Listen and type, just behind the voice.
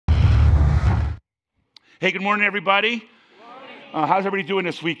Hey, good morning, everybody. How's everybody doing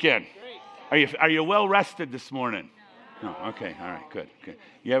this weekend? Are you well rested this morning? No. Okay. All right. Good.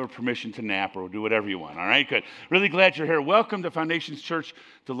 You have a permission to nap or do whatever you want. All right. Good. Really glad you're here. Welcome to Foundations Church.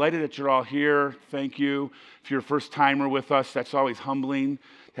 Delighted that you're all here. Thank you. If you're a first timer with us, that's always humbling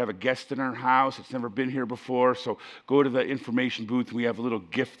to have a guest in our house. It's never been here before. So go to the information booth and we have a little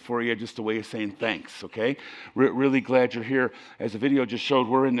gift for you, just a way of saying thanks. Okay. Really glad you're here. As the video just showed,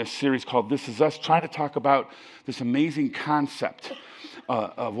 we're in this series called This Is Us, trying to talk about this amazing concept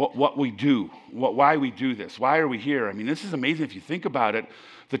of what we do, why we do this, why are we here? I mean, this is amazing if you think about it.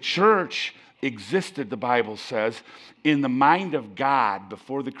 The church existed, the Bible says, in the mind of God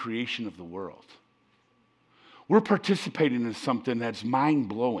before the creation of the world. We're participating in something that's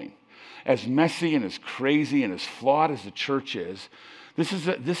mind-blowing. As messy and as crazy and as flawed as the church is,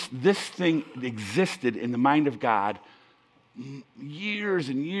 this thing existed in the mind of God years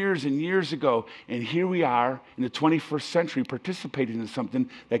and years and years ago, and here we are in the 21st century participating in something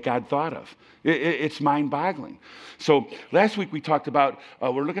that God thought of. It's mind-boggling. So last week we talked about,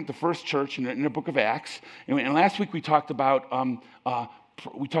 we're looking at the first church in the book of Acts, and last week we talked about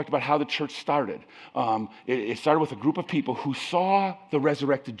how the church started. It started with a group of people who saw the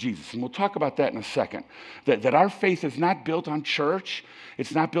resurrected Jesus. And we'll talk about that in a second. That our faith is not built on church.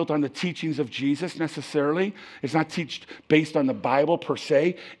 It's not built on the teachings of Jesus necessarily. It's not based on the Bible per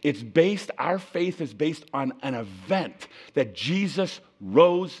se. Our faith is based on an event that Jesus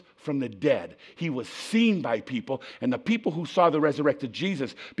rose from the dead. He was seen by people, and the people who saw the resurrected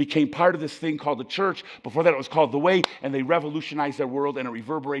Jesus became part of this thing called the church. Before that, it was called the Way, and they revolutionized their world, and it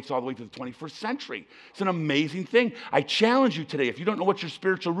reverberates all the way to the 21st century. It's an amazing thing. I challenge you today, if you don't know what your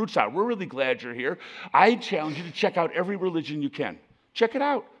spiritual roots are, we're really glad you're here. I challenge you to check out every religion you can. Check it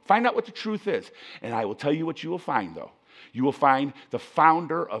out. Find out what the truth is. And I will tell you what you will find, though. You will find the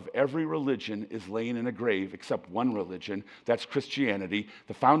founder of every religion is laying in a grave except one religion. That's Christianity.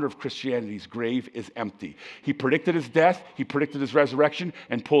 The founder of Christianity's grave is empty. He predicted his death, he predicted his resurrection,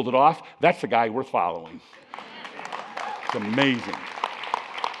 and pulled it off. That's the guy worth following. It's amazing.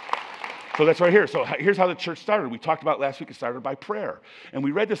 So that's right here. So here's how the church started. We talked about last week, it started by prayer. And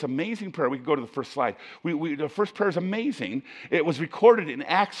we read this amazing prayer. We can go to the first slide. The first prayer is amazing. It was recorded in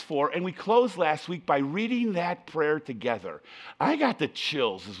Acts 4, and we closed last week by reading that prayer together. I got the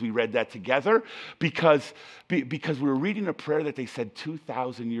chills as we read that together because we were reading a prayer that they said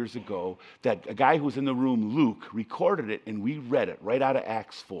 2,000 years ago, that a guy who was in the room, Luke, recorded it, and we read it right out of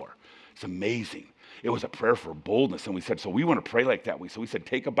Acts 4. It's amazing. It was a prayer for boldness, and we said, so we want to pray like that. So we said,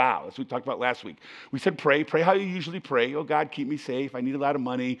 take a bow. That's what we talked about last week. We said, pray how you usually pray. Oh, God, keep me safe. I need a lot of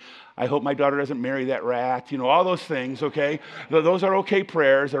money. I hope my daughter doesn't marry that rat. All those things, okay? Those are okay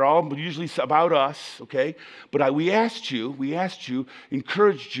prayers. They're all usually about us, okay? But we asked you,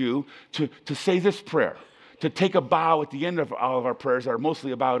 encouraged you to say this prayer, to take a bow at the end of all of our prayers that are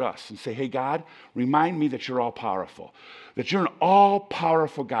mostly about us and say, hey, God, remind me that you're all-powerful, that you're an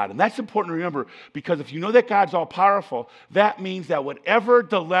all-powerful God. And that's important to remember, because if you know that God's all-powerful, that means that whatever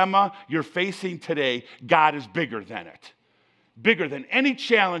dilemma you're facing today, God is bigger than it, bigger than any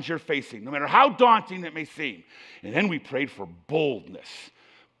challenge you're facing, no matter how daunting it may seem. And then we prayed for boldness.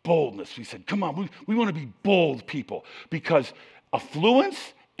 Boldness. We said, come on, we want to be bold people, because affluence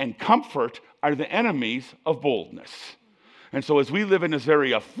and comfort are the enemies of boldness. And so as we live in this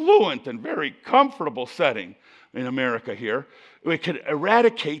very affluent and very comfortable setting in America here, we could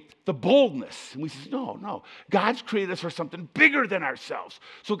eradicate the boldness. And we say, no, God's created us for something bigger than ourselves.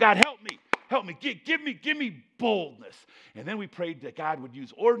 So God, help me, give me boldness. And then we prayed that God would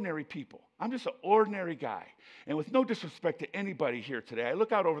use ordinary people. I'm just an ordinary guy. And with no disrespect to anybody here today, I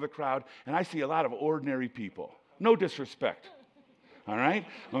look out over the crowd and I see a lot of ordinary people. No disrespect. All right?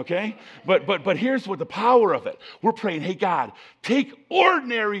 Okay? But here's what the power of it. We're praying, hey, God, take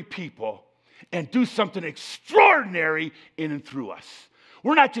ordinary people and do something extraordinary in and through us.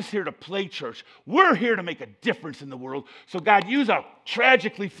 We're not just here to play church. We're here to make a difference in the world. So God, use a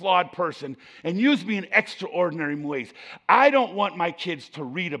tragically flawed person and use me in extraordinary ways. I don't want my kids to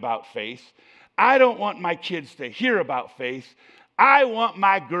read about faith. I don't want my kids to hear about faith. I want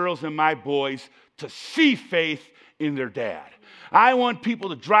my girls and my boys to see faith in their dad. I want people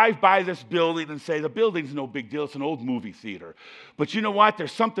to drive by this building and say, the building's no big deal, it's an old movie theater. But you know what?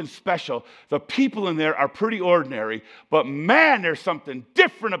 There's something special. The people in there are pretty ordinary, but man, there's something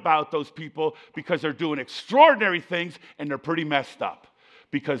different about those people, because they're doing extraordinary things and they're pretty messed up,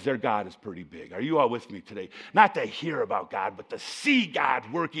 because their God is pretty big. Are you all with me today? Not to hear about God, but to see God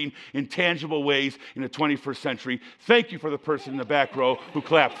working in tangible ways in the 21st century. Thank you for the person in the back row who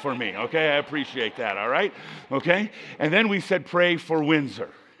clapped for me, okay? I appreciate that, all right? Okay? And then we said pray for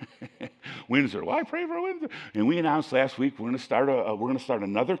Windsor. Windsor. Why pray for Windsor? And we announced last week we're going to start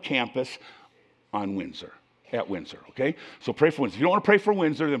another campus on Windsor, at Windsor, okay? So pray for Windsor. If you don't want to pray for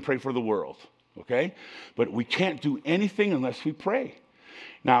Windsor, then pray for the world, okay? But we can't do anything unless we pray.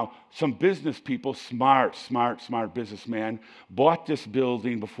 Now, some business people, smart businessman, bought this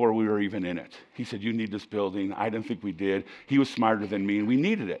building before we were even in it. He said, you need this building. I didn't think we did. He was smarter than me, and we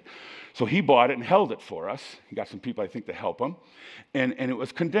needed it. So he bought it and held it for us. He got some people, I think, to help him. And it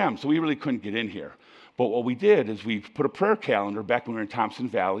was condemned, so we really couldn't get in here. But what we did is we put a prayer calendar back when we were in Thompson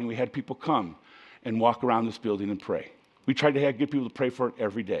Valley, and we had people come and walk around this building and pray. We tried to get people to pray for it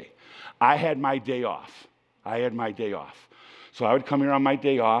every day. I had my day off. So I would come here on my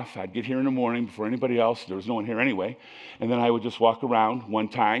day off. I'd get here in the morning before anybody else. There was no one here anyway. And then I would just walk around one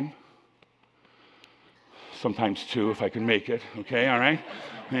time, sometimes two if I could make it, okay, all right?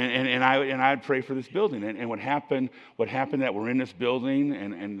 And I'd pray for this building. And what happened that we're in this building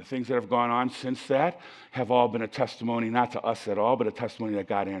and the things that have gone on since that have all been a testimony, not to us at all, but a testimony that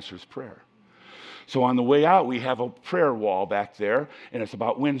God answers prayer. So on the way out, we have a prayer wall back there, and it's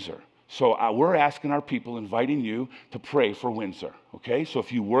about Windsor. So we're asking our people, inviting you to pray for Windsor, okay? So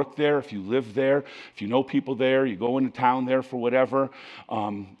if you work there, if you live there, if you know people there, you go into town there for whatever,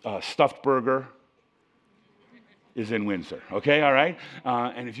 Stuffed Burger is in Windsor, okay, all right?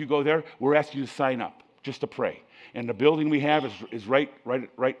 And if you go there, we're asking you to sign up just to pray. And the building we have is right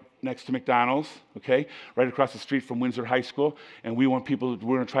next to McDonald's, okay? Right across the street from Windsor High School. And we're going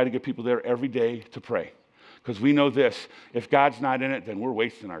to try to get people there every day to pray. Because we know this, if God's not in it, then we're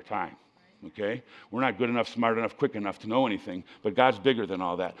wasting our time, okay? We're not good enough, smart enough, quick enough to know anything, but God's bigger than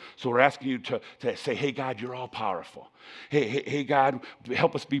all that. So we're asking you to say, hey, God, you're all powerful. Hey, God,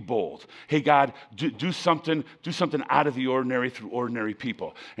 help us be bold. Hey, God, do something out of the ordinary through ordinary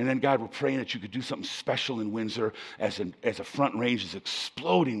people. And then, God, we're praying that you could do something special in Windsor as a Front Range is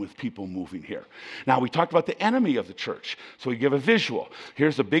exploding with people moving here. Now, we talked about the enemy of the church, so we give a visual.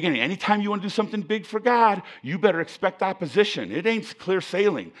 Here's the big enemy. Anytime you want to do something big for God, you better expect opposition. It ain't clear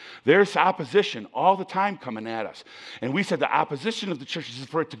sailing. There's opposition all the time coming at us. And we said the opposition of the church is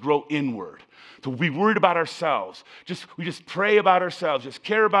for it to grow inward, to be worried about ourselves. We just pray about ourselves, just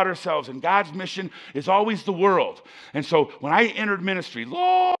care about ourselves. And God's mission is always the world. And so when I entered ministry,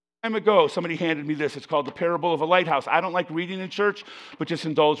 long time ago, somebody handed me this. It's called The Parable of a Lighthouse. I don't like reading in church, but just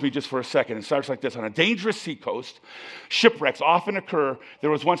indulge me just for a second. It starts like this. On a dangerous seacoast, shipwrecks often occur. There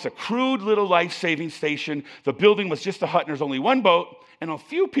was once a crude little life-saving station. The building was just a hut, and there's only one boat, and a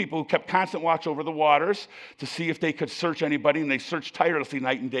few people who kept constant watch over the waters to see if they could search anybody, and they searched tirelessly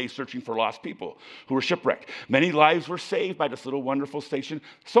night and day, searching for lost people who were shipwrecked. Many lives were saved by this little wonderful station,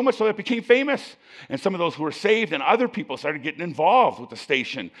 so much so that it became famous. And some of those who were saved and other people started getting involved with the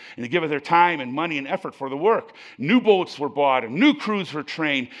station, and they give it their time and money and effort for the work. New boats were bought, and new crews were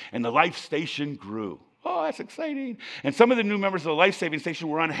trained, and the life station grew. Oh, that's exciting. And some of the new members of the life-saving station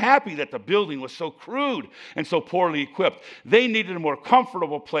were unhappy that the building was so crude and so poorly equipped. They needed a more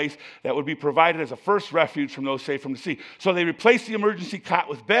comfortable place that would be provided as a first refuge from those saved from the sea. So they replaced the emergency cot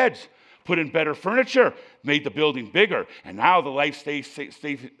with beds, put in better furniture, made the building bigger. And now the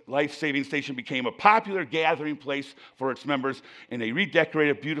life-saving station became a popular gathering place for its members, and they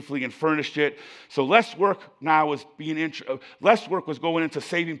redecorated beautifully and furnished it. So less work was going into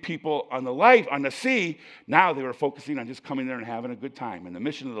saving people on the sea. Now they were focusing on just coming there and having a good time. And the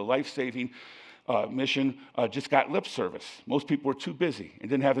mission of the life-saving mission just got lip service. Most people were too busy and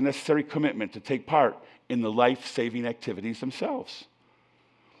didn't have the necessary commitment to take part in the life-saving activities themselves.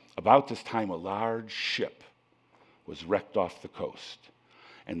 About this time, a large ship was wrecked off the coast,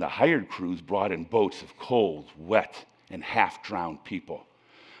 and the hired crews brought in boats of cold, wet, and half-drowned people.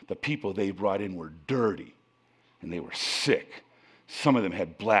 The people they brought in were dirty, and they were sick. Some of them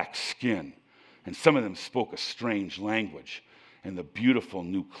had black skin, and some of them spoke a strange language, and the beautiful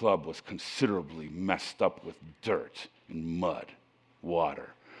new club was considerably messed up with dirt and mud,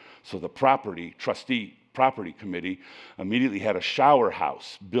 water. So the property committee immediately had a shower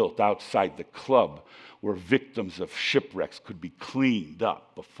house built outside the club where victims of shipwrecks could be cleaned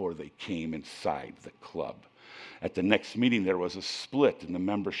up before they came inside the club. At the next meeting, there was a split in the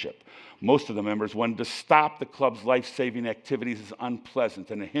membership. Most of the members wanted to stop the club's life-saving activities as unpleasant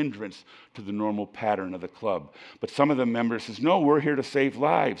and a hindrance to the normal pattern of the club. But some of the members said, no, we're here to save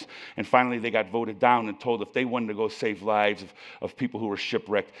lives. And finally, they got voted down and told if they wanted to go save lives of people who were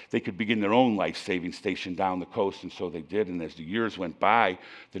shipwrecked, they could begin their own life-saving station down the coast. And so they did. And as the years went by,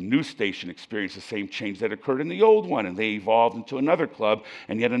 the new station experienced the same change that occurred in the old one. And they evolved into another club,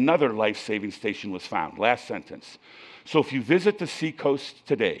 and yet another life-saving station was found. Last sentence. So if you visit the seacoast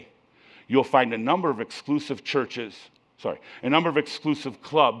today, you'll find a number of exclusive churches, a number of exclusive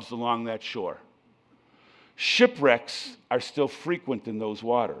clubs along that shore. Shipwrecks are still frequent in those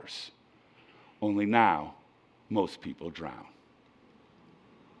waters, only now most people drown.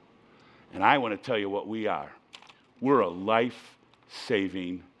 And I want to tell you what we are. We're a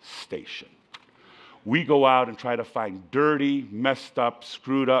life-saving station. We go out and try to find dirty, messed up,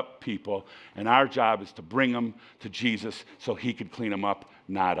 screwed up people, and our job is to bring them to Jesus so he could clean them up,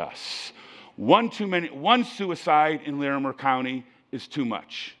 not us. One suicide in Larimer County is too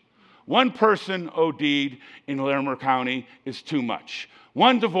much. One person OD'd in Larimer County is too much.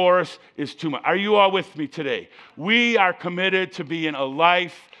 One divorce is too much. Are you all with me today? We are committed to being a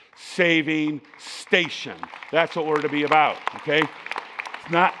life-saving station. That's what we're to be about, okay?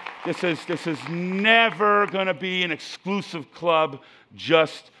 This is never going to be an exclusive club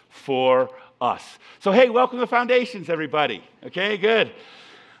just for us. So, hey, welcome to Foundations, everybody. Okay, good.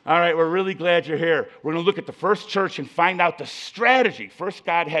 All right, we're really glad you're here. We're going to look at the first church and find out the strategy. First,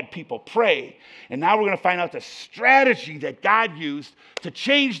 God had people pray, and now we're going to find out the strategy that God used to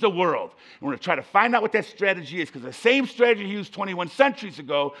change the world. And we're going to try to find out what that strategy is, because the same strategy he used 21 centuries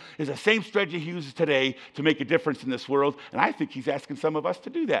ago is the same strategy he uses today to make a difference in this world, and I think he's asking some of us to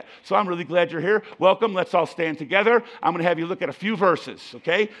do that. So I'm really glad you're here. Welcome. Let's all stand together. I'm going to have you look at a few verses,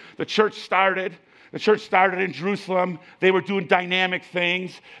 okay? The church started in Jerusalem. They were doing dynamic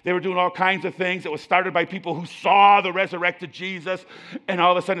things. They were doing all kinds of things. It was started by people who saw the resurrected Jesus, and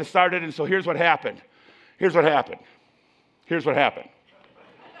all of a sudden it started. And so here's what happened.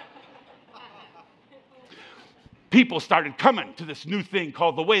 People started coming to this new thing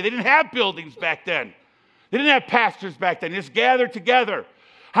called the Way. They didn't have buildings back then. They didn't have pastors back then. They just gathered together.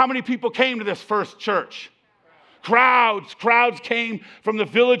 How many people came to this first church? Crowds came from the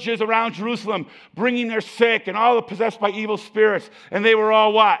villages around Jerusalem, bringing their sick and all the possessed by evil spirits, and they were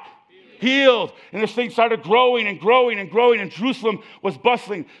all what? Healed. And this thing started growing and growing and growing, and Jerusalem was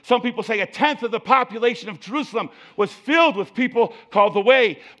bustling. Some people say 1/10 of the population of Jerusalem was filled with people called the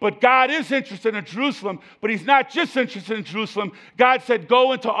Way. But God is interested in Jerusalem, but he's not just interested in Jerusalem. God said,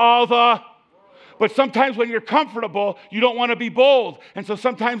 go into all the... But sometimes when you're comfortable, you don't want to be bold. And so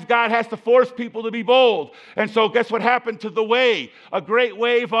sometimes God has to force people to be bold. And so guess what happened to the Way? A great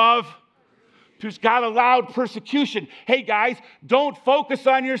wave of... God allowed persecution. Hey guys, don't focus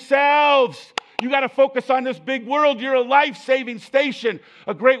on yourselves. You got to focus on this big world. You're a life-saving station.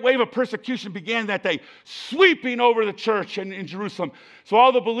 A great wave of persecution began that day, sweeping over the church in Jerusalem. So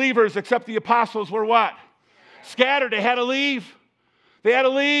all the believers except the apostles were what? Scattered. They had to leave.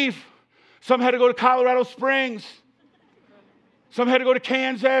 Some had to go to Colorado Springs. Some had to go to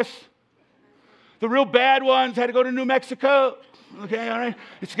Kansas. The real bad ones had to go to New Mexico. Okay, all right.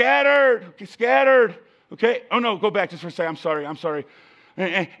 It's scattered. Okay. Oh, no, go back just for a second. I'm sorry.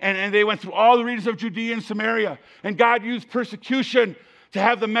 And they went through all the regions of Judea and Samaria. And God used persecution to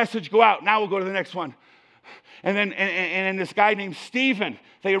have the message go out. Now we'll go to the next one. And then this guy named Stephen,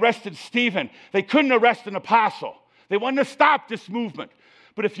 they arrested Stephen. They couldn't arrest an apostle. They wanted to stop this movement.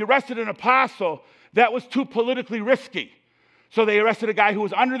 But if you arrested an apostle, that was too politically risky. So they arrested a guy who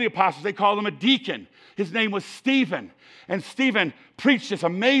was under the apostles. They called him a deacon. His name was Stephen. And Stephen preached this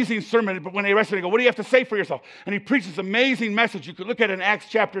amazing sermon. But when they arrested him, they go, what do you have to say for yourself? And he preached this amazing message. You could look at it in Acts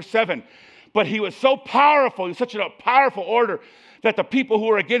chapter 7. But he was so powerful. He was such a powerful orator that the people who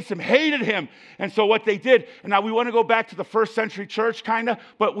were against him hated him. And so what they did, and now we want to go back to the first century church, kind of,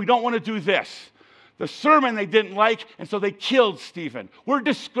 but we don't want to do this. The sermon they didn't like, and so they killed Stephen. We're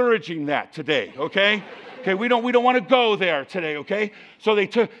discouraging that today, okay? Okay, we don't want to go there today, okay? So they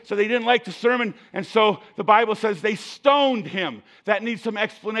didn't like the sermon, and so the Bible says they stoned him. That needs some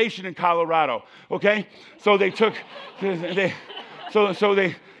explanation in Colorado, okay? So they took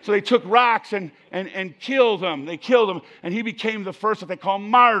rocks and killed him. They killed him, and he became the first, what they call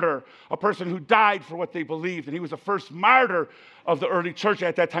martyr, a person who died for what they believed. And he was the first martyr of the early church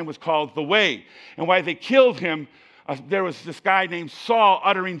at that time, was called the Way. And why they killed him, there was this guy named Saul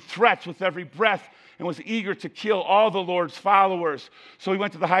uttering threats with every breath and was eager to kill all the Lord's followers. So he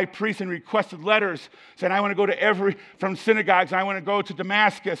went to the high priest and requested letters saying, I want to go from synagogues, and I want to go to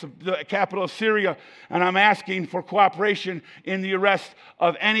Damascus, the capital of Syria, and I'm asking for cooperation in the arrest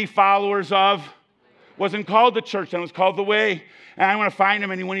of any followers of, wasn't called the church, then it was called the Way. And I want to find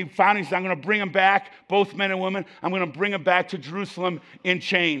him, and when he found him, he said, I'm going to bring him back, both men and women. I'm going to bring him back to Jerusalem in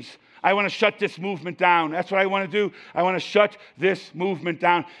chains. I want to shut this movement down. That's what I want to do. I want to shut this movement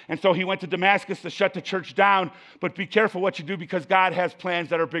down. And so he went to Damascus to shut the church down. But be careful what you do, because God has plans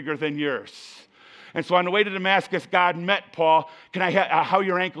that are bigger than yours. And so on the way to Damascus, God met Paul. Can I how are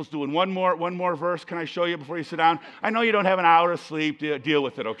your ankles doing? One more verse. Can I show you before you sit down? I know you don't have an hour of sleep. Deal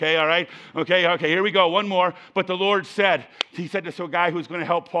with it, okay? All right? Okay, here we go. One more. But the Lord said, he said this to a guy who's going to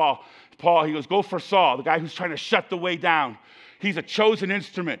help Paul. He goes, go for Saul, the guy who's trying to shut the way down. He's a chosen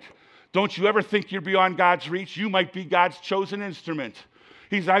instrument. Don't you ever think you're beyond God's reach? You might be God's chosen instrument.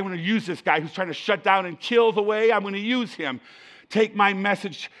 I'm going to use this guy who's trying to shut down and kill the way. I'm going to use him. Take my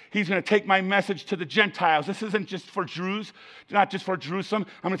message. He's going to take my message to the Gentiles. This isn't just for Jews, not just for Jerusalem.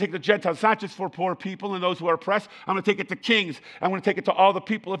 I'm going to take the Gentiles. It's not just for poor people and those who are oppressed. I'm going to take it to kings. I'm going to take it to all the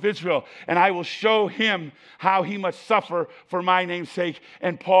people of Israel. And I will show him how he must suffer for my name's sake.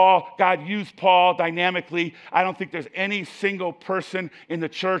 And God used Paul dynamically. I don't think there's any single person in the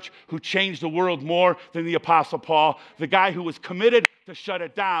church who changed the world more than the Apostle Paul. The guy who was committed to shut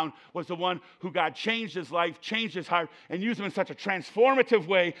it down was the one who God changed his life, changed his heart, and used him in such a transformative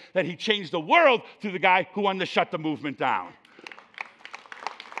way that he changed the world through the guy who wanted to shut the movement down.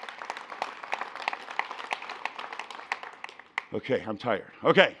 Okay, I'm tired.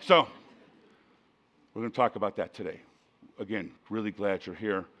 Okay, so we're going to talk about that today. Again, really glad you're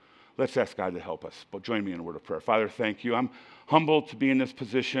here. Let's ask God to help us. But join me in a word of prayer. Father, thank you. I'm humbled to be in this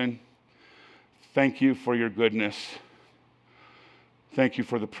position. Thank you for your goodness. Thank you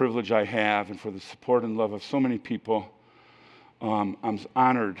for the privilege I have and for the support and love of so many people. I'm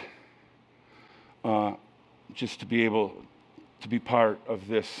honored just to be able to be part of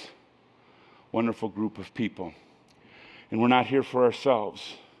this wonderful group of people. And we're not here for ourselves.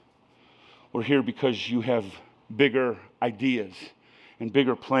 We're here because you have bigger ideas and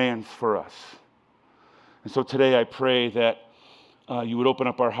bigger plans for us. And so today I pray that you would open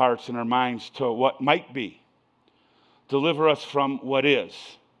up our hearts and our minds to what might be. Deliver us from what is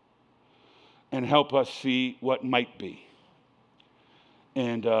and help us see what might be.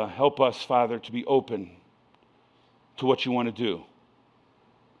 And help us, Father, to be open to what you want to do.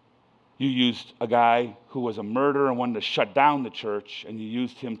 You used a guy who was a murderer and wanted to shut down the church, and you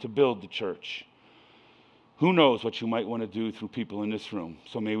used him to build the church. Who knows what you might want to do through people in this room?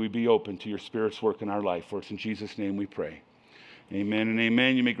 So may we be open to your Spirit's work in our life. For it's in Jesus' name we pray. Amen and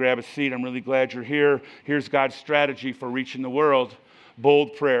amen. You may grab a seat. I'm really glad you're here. Here's God's strategy for reaching the world.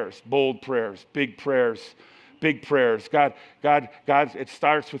 Bold prayers, big prayers, big prayers. God, it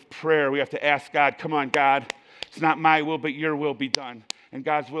starts with prayer. We have to ask God, come on, God, it's not my will, but your will be done. And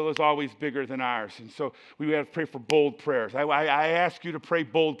God's will is always bigger than ours. And so we have to pray for bold prayers. I ask you to pray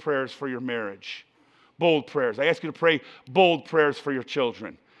bold prayers for your marriage. Bold prayers. I ask you to pray bold prayers for your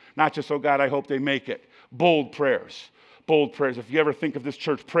children. Not just, oh God, I hope they make it. Bold prayers. Bold prayers. If you ever think of this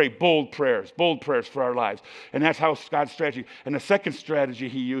church, pray bold prayers for our lives. And that's how God's strategy. And the second strategy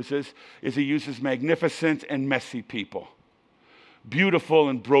he uses magnificent and messy people. Beautiful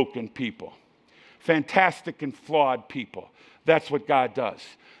and broken people. Fantastic and flawed people. That's what God does.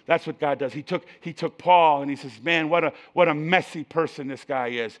 That's what God does. He took Paul and he says, man, what a messy person this guy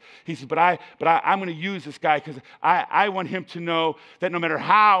is. He says, but I'm going to use this guy because I want him to know that no matter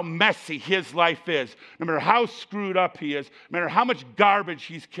how messy his life is, no matter how screwed up he is, no matter how much garbage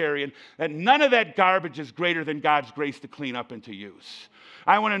he's carrying, that none of that garbage is greater than God's grace to clean up and to use.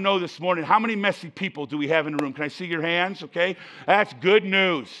 I want to know this morning, how many messy people do we have in the room? Can I see your hands? Okay. That's good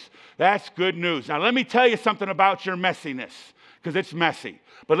news. That's good news. Now, let me tell you something about your messiness, because it's messy.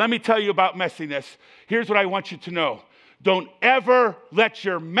 But let me tell you about messiness. Here's what I want you to know. Don't ever let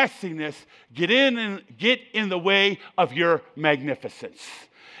your messiness get in the way of your magnificence.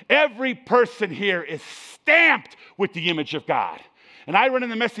 Every person here is stamped with the image of God. And I run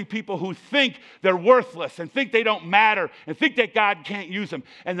into messy people who think they're worthless and think they don't matter and think that God can't use them.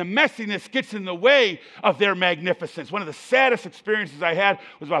 And the messiness gets in the way of their magnificence. One of the saddest experiences I had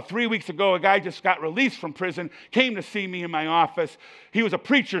was about 3 weeks ago. A guy just got released from prison, came to see me in my office. He was a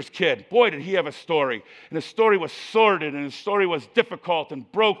preacher's kid. Boy, did he have a story. And his story was sordid, and his story was difficult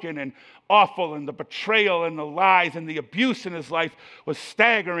and broken and awful, and the betrayal and the lies and the abuse in his life was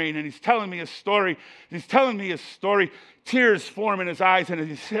staggering. And he's telling me his story. Tears form in his eyes, and as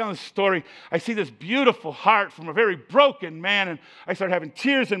he's telling his story, I see this beautiful heart from a very broken man, and I start having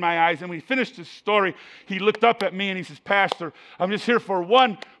tears in my eyes. And when he finished his story, he looked up at me and he says, Pastor, I'm just here for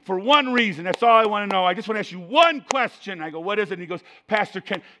one reason. That's all I want to know. I just want to ask you one question. I go, what is it? And he goes, Pastor,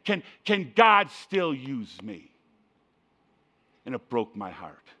 can God still use me? And it broke my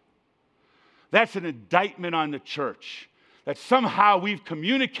heart. That's an indictment on the church, that somehow we've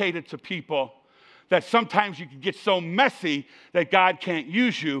communicated to people that sometimes you can get so messy that God can't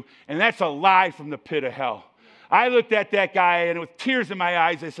use you, and that's a lie from the pit of hell. I looked at that guy, and with tears in my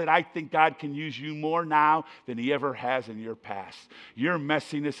eyes, I said, I think God can use you more now than he ever has in your past. Your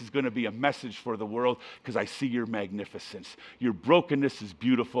messiness is going to be a message for the world because I see your magnificence. Your brokenness is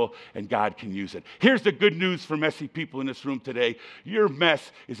beautiful, and God can use it. Here's the good news for messy people in this room today. Your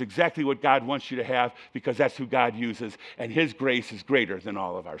mess is exactly what God wants you to have because that's who God uses, and his grace is greater than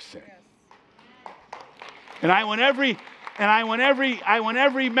all of our sin. And I want every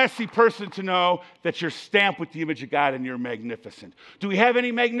messy person to know that you're stamped with the image of God and you're magnificent. Do we have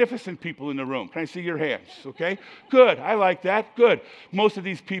any magnificent people in the room? Can I see your hands? Okay, good. I like that. Good. Most of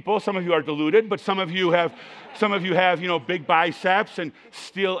these people, some of you are deluded, but some of you have, big biceps and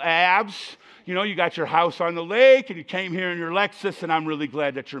steel abs. You got your house on the lake and you came here in your Lexus, and I'm really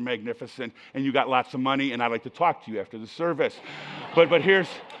glad that you're magnificent and you got lots of money, and I'd like to talk to you after the service.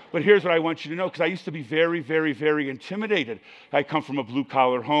 But here's what I want you to know, because I used to be very, very, very intimidated. I come from a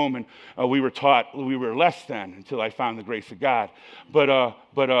blue-collar home, and we were taught we were less than until I found the grace of God. But I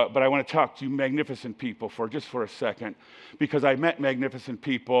want to talk to you magnificent people for a second, because I met magnificent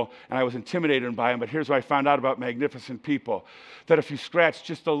people, and I was intimidated by them. But here's what I found out about magnificent people, that if you scratch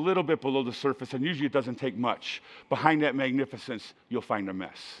just a little bit below the surface, and usually it doesn't take much, behind that magnificence, you'll find a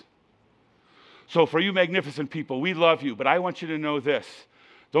mess. So for you magnificent people, we love you, but I want you to know this.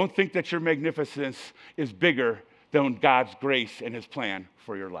 Don't think that your magnificence is bigger than God's grace and his plan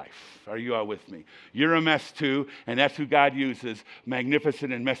for your life. Are you all with me? You're a mess too, and that's who God uses,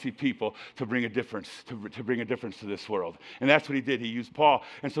 magnificent and messy people, to bring a difference, to bring a difference to this world. And that's what he did. He used Paul.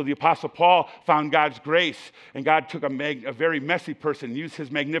 And so the Apostle Paul found God's grace, and God took a very messy person and used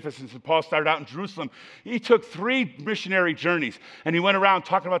his magnificence. And Paul started out in Jerusalem. He took 3 missionary journeys, and he went around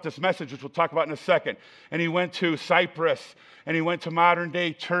talking about this message, which we'll talk about in a second. And he went to Cyprus, and he went to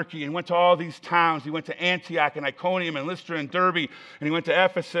modern-day Turkey, and went to all these towns. He went to Antioch and Iconium and Lystra and Derbe, and he went to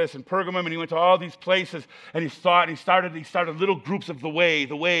Ephesus and Pergamum, and he went to all these places, and he started little groups of the way,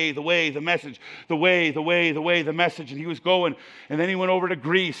 the message, the message, and he was going. And then he went over to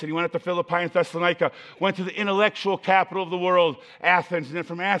Greece, and he went up to Philippi and Thessalonica, went to the intellectual capital of the world, Athens, and then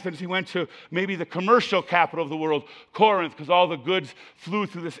from Athens he went to maybe the commercial capital of the world, Corinth, because all the goods flew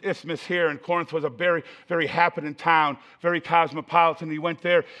through this isthmus here, and Corinth was a very, very happening town, very cosmopolitan. He went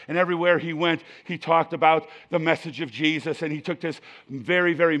there, and everywhere he went, he talked about the message of Jesus, and he took this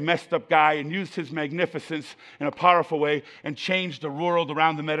very, very messed up guy and used his magnificence in a powerful way and changed the world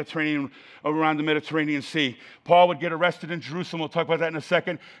around the Mediterranean Sea. Paul would get arrested in Jerusalem. We'll talk about that in a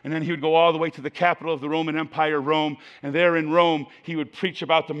second. And then he would go all the way to the capital of the Roman Empire, Rome. And there in Rome, he would preach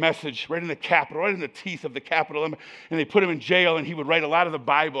about the message right in the capital, right in the teeth of the capital. And they put him in jail, and he would write a lot of the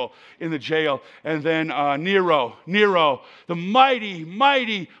Bible in the jail. And then Nero, the mighty,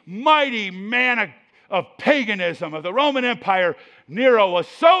 mighty, mighty man of paganism, of the Roman Empire, Nero was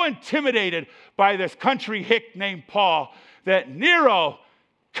so intimidated by this country hick named Paul that Nero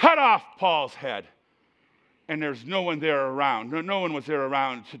cut off Paul's head. And there's no one there around. No one was there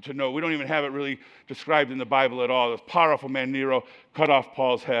around to know. We don't even have it really described in the Bible at all. This powerful man, Nero, cut off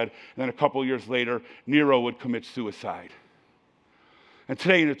Paul's head. And then a couple years later, Nero would commit suicide. And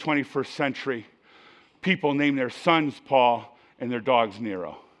today in the 21st century, people name their sons Paul and their dogs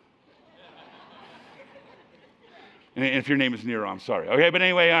Nero. And if your name is Nero, I'm sorry. Okay, but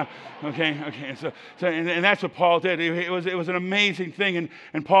anyway, okay. So and that's what Paul did. It was an amazing thing.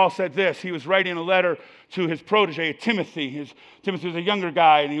 And Paul said this. He was writing a letter to his protege, Timothy. Timothy was a younger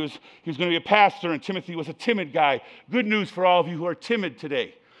guy, and he was going to be a pastor, and Timothy was a timid guy. Good news for all of you who are timid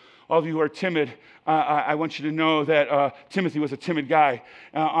today. All of you who are timid, I want you to know that Timothy was a timid guy.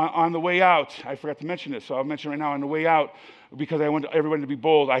 On the way out, I forgot to mention this, so I'll mention it right now. On the way out, because I want everyone to be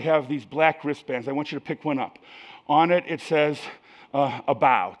bold, I have these black wristbands. I want you to pick one up. On it, it says a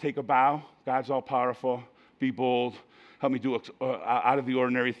bow. Take a bow. God's all-powerful. Be bold. Help me do out of the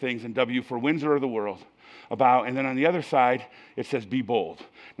ordinary things. And W for Windsor of the world. A bow. And then on the other side, it says be bold.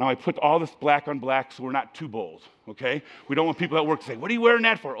 Now, I put all this black on black so we're not too bold, okay? We don't want people at work to say, what are you wearing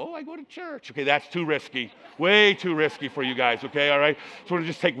that for? Oh, I go to church. Okay, that's too risky. Way too risky for you guys, okay? All right? So we're going to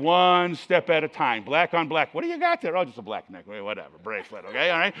just take one step at a time. Black on black. What do you got there? Oh, just a black neck. Whatever. Bracelet, okay?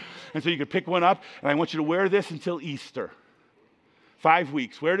 All right? And so you can pick one up, and I want you to wear this until Easter. 5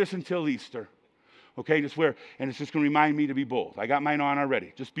 weeks. Wear this until Easter. Okay, just wear, and it's just going to remind me to be bold. I got mine on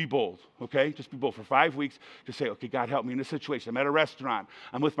already. Just be bold, okay? Just be bold for 5 weeks. Just say, okay, God, help me in this situation. I'm at a restaurant.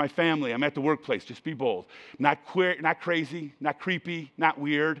 I'm with my family. I'm at the workplace. Just be bold. Not queer, not crazy, not creepy, not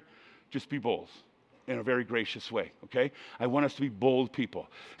weird. Just be bold. in a very gracious way, okay? I want us to be bold people.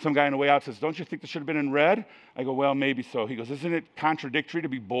 Some guy on the way out says, don't you think this should have been in red? I go, well, maybe so. He goes, isn't it contradictory to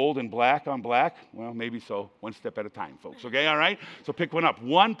be bold and black on black? Well, maybe so. One step at a time, folks, okay? All right? So pick one up.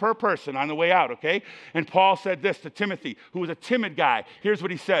 One per person on the way out, okay? And Paul said this to Timothy, who was a timid guy. Here's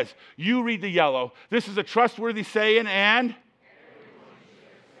what he says. You read the yellow. This is a trustworthy saying, and?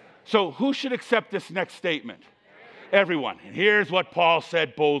 So who should accept this next statement? Everyone. And here's what Paul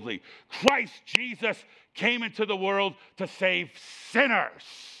said boldly. Christ Jesus came into the world to save sinners.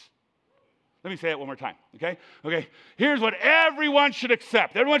 Let me say it one more time, okay? Okay. Here's what everyone should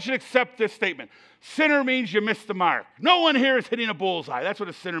accept. Everyone should accept this statement. Sinner means you missed the mark. No one here is hitting a bullseye. That's what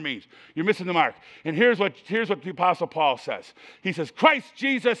a sinner means. You're missing the mark. And here's what the Apostle Paul says. He says, Christ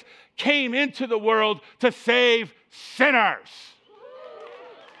Jesus came into the world to save sinners.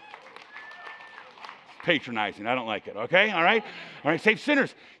 Patronizing. I don't like it. Okay? All right? All right. Save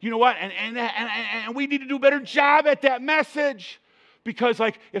sinners. You know what? And we need to do a better job at that message. Because,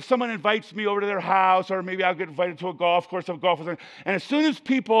 like, if someone invites me over to their house, or maybe I'll get invited to a golf course of golf, and as soon as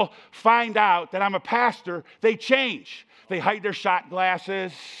people find out that I'm a pastor, they change. They hide their shot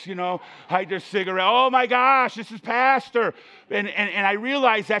glasses, hide their cigarette. Oh, my gosh, this is pastor. And I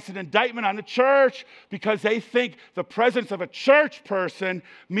realize that's an indictment on the church because they think the presence of a church person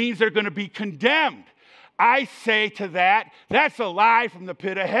means they're going to be condemned. I say to that, that's a lie from the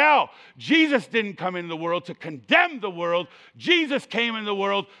pit of hell. Jesus didn't come into the world to condemn the world. Jesus came into the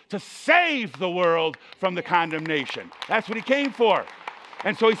world to save the world from the condemnation. That's what he came for.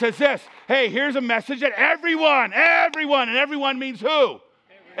 And so he says this, hey, here's a message that everyone, and everyone means who?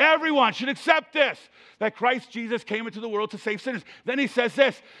 Everyone should accept this, that Christ Jesus came into the world to save sinners. Then he says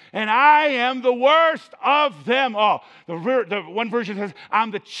this, and I am the worst of them all. The one version says, I'm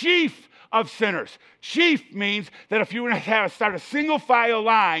the chief of sinners. Chief means that if you were to start a single file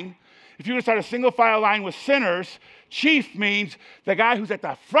line, with sinners, chief means the guy who's at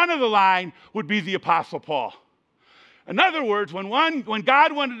the front of the line would be the Apostle Paul. In other words, when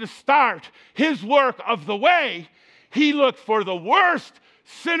God wanted to start his work of the way, he looked for the worst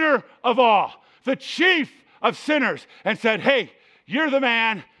sinner of all, the chief of sinners, and said, hey, you're the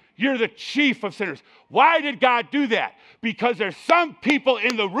man, you're the chief of sinners. Why did God do that? Because there's some people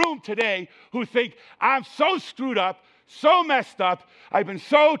in the room today who think, I'm so screwed up, so messed up, I've been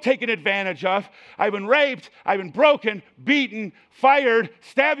so taken advantage of, I've been raped, I've been broken, beaten, fired,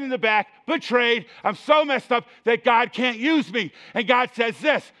 stabbed in the back, betrayed, I'm so messed up that God can't use me. And God says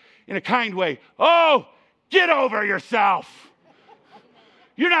this in a kind way, oh, get over yourself.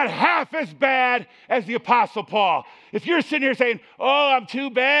 You're not half as bad as the Apostle Paul. If you're sitting here saying, oh, I'm too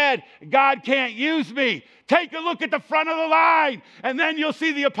bad, God can't use me, take a look at the front of the line, and then you'll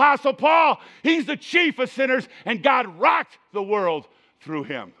see the Apostle Paul. He's the chief of sinners, and God rocked the world through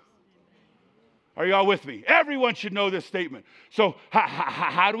him. Are you all with me? Everyone should know this statement. So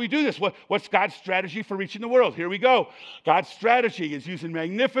how do we do this? What's God's strategy for reaching the world? Here we go. God's strategy is using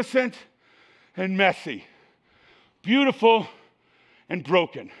magnificent and messy, beautiful and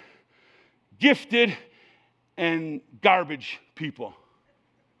broken, gifted and garbage people.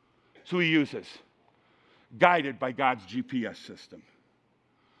 So he uses, guided by God's GPS system.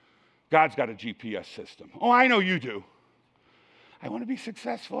 God's got a GPS system. Oh, I know you do. I want to be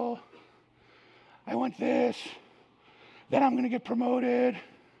successful. I want this. Then I'm going to get promoted.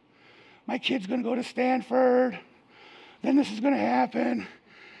 My kid's going to go to Stanford. Then this is going to happen.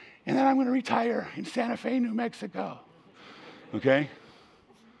 And then I'm going to retire in Santa Fe, New Mexico. Okay?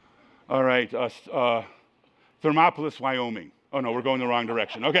 All right, Thermopolis, Wyoming. Oh, no, we're going the wrong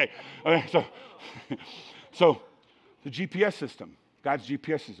direction. Okay, so the GPS system, God's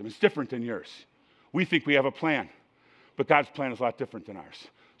GPS system, is different than yours. We think we have a plan, but God's plan is a lot different than ours.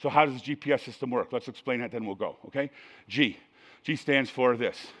 So how does the GPS system work? Let's explain that, then we'll go, okay? G stands for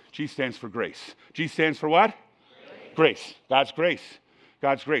this. G stands for grace. G stands for what? Grace. God's grace.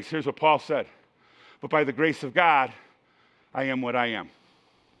 God's grace. Here's what Paul said. But by the grace of God, I am what I am.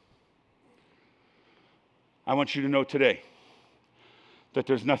 I want you to know today that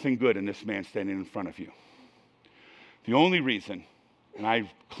there's nothing good in this man standing in front of you. The only reason, and I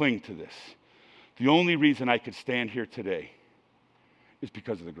cling to this, the only reason I could stand here today is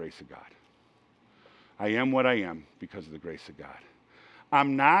because of the grace of God. I am what I am because of the grace of God.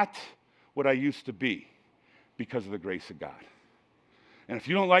 I'm not what I used to be because of the grace of God. And if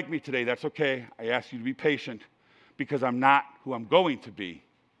you don't like me today, that's okay. I ask you to be patient because I'm not who I'm going to be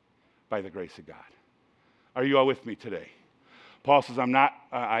by the grace of God. Are you all with me today? Paul says,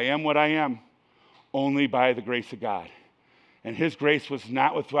 I am what I am only by the grace of God. And his grace was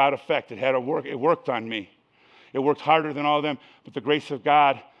not without effect. It worked on me. It worked harder than all of them, but the grace of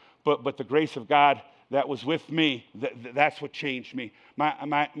God, but the grace of God that was with me, that's what changed me.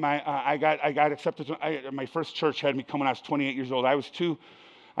 I got accepted. My first church had me come when I was 28 years old. I was too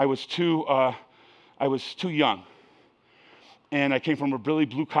young. And I came from a really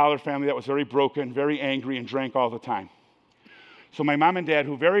blue-collar family that was very broken, very angry, and drank all the time. So my mom and dad,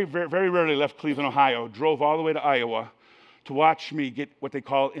 who very, very, very rarely left Cleveland, Ohio, drove all the way to Iowa to watch me get what they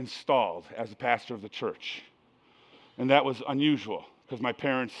call installed as a pastor of the church. And that was unusual because my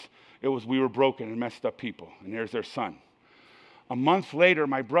parents, we were broken and messed up people, and there's their son. A month later,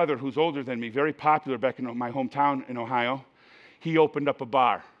 my brother, who's older than me, very popular back in my hometown in Ohio, he opened up a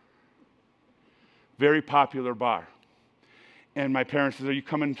bar. Very popular bar. And my parents said, are you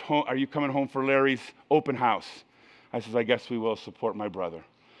coming home for Larry's open house? I said, I guess we will support my brother.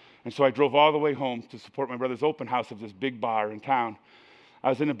 And so I drove all the way home to support my brother's open house of this big bar in town. I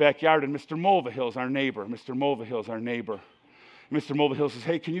was in the backyard, and Mr. Mulvihill's our neighbor. Mr. Mulvihill says,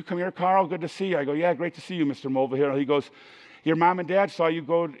 hey, can you come here, Carl? Good to see you. I go, yeah, great to see you, Mr. Mulvihill. He goes, your mom and dad saw you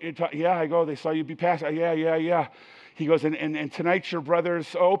go. Yeah, I go, they saw you be pastor. Yeah. He goes, and tonight's your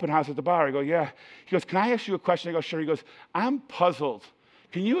brother's open house at the bar. I go, yeah. He goes, can I ask you a question? I go, sure. He goes, I'm puzzled.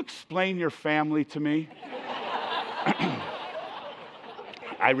 Can you explain your family to me?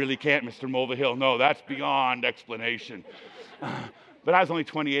 I really can't, Mr. Mulvihill. No, that's beyond explanation. But I was only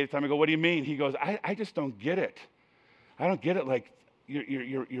 28 at the time. I go, what do you mean? He goes, I just don't get it. I don't get it. Like,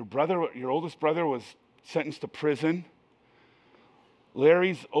 your brother, your oldest brother was sentenced to prison.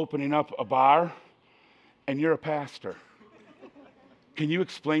 Larry's opening up a bar, and you're a pastor. Can you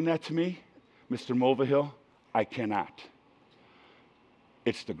explain that to me, Mr. Mulvihill? I cannot.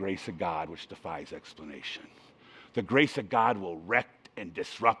 It's the grace of God which defies explanation. The grace of God will wreck and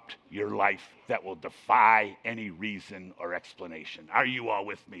disrupt your life that will defy any reason or explanation. Are you all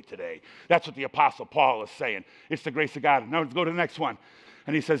with me today? That's what the Apostle Paul is saying. It's the grace of God. Now let's go to the next one.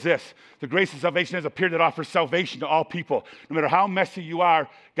 And he says this, the grace of salvation has appeared that offers salvation to all people. No matter how messy you are,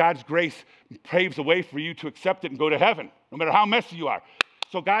 God's grace paves a way for you to accept it and go to heaven, no matter how messy you are.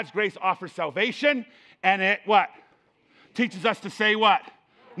 So God's grace offers salvation, and it what? Teaches us to say what?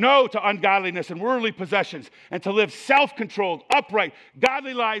 No to ungodliness and worldly possessions, and to live self-controlled, upright,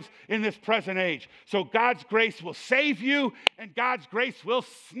 godly lives in this present age. So God's grace will save you, and God's grace will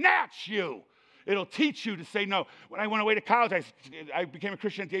snatch you. It'll teach you to say no. When I went away to college, I became a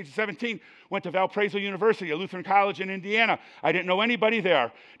Christian at the age of 17, went to Valparaiso University, a Lutheran college in Indiana. I didn't know anybody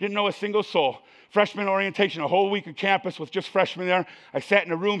there, didn't know a single soul. Freshman orientation, a whole week of campus with just freshmen there. I sat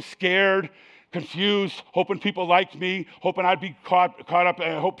in a room scared, confused, hoping people liked me, hoping I'd be caught up.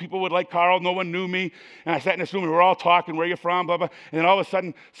 I hope people would like Carl. No one knew me. And I sat in this room, and we were all talking, where are you from, blah, blah. And then all of a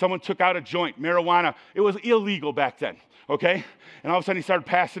sudden, someone took out a joint, marijuana. It was illegal back then, okay? And all of a sudden, he started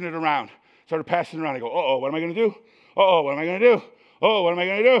passing it around. I go, uh-oh, what am I going to do? Uh-oh, what am I going to do? Oh, what am I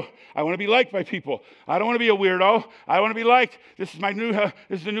going to do? I want to be liked by people. I don't want to be a weirdo. I want to be liked. This is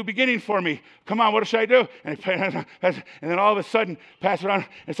the new beginning for me. Come on, what should I do? And then all of a sudden, pass it around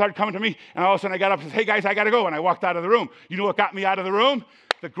and started coming to me. And all of a sudden, I got up and said, hey, guys, I got to go. And I walked out of the room. You know what got me out of the room?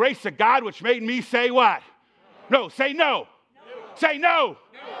 The grace of God, which made me say what? No. Say no. Say no.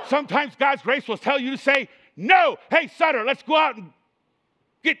 Sometimes God's grace will tell you to say no. Hey, Sutter, let's go out and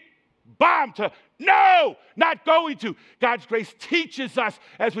get bombed to no, not going to. God's grace teaches us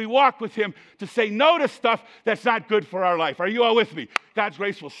as we walk with him to say no to stuff that's not good for our life. Are you all with me? God's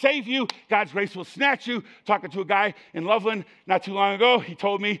grace will save you. God's grace will snatch you. Talking to a guy in Loveland not too long ago, he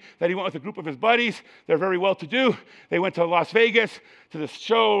told me that he went with a group of his buddies. They're very well-to-do. They went to Las Vegas to this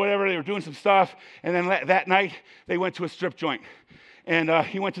show or whatever. They were doing some stuff. And then that night, they went to a strip joint. And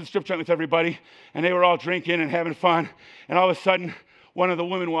he went to the strip joint with everybody. And they were all drinking and having fun. And all of a sudden, one of the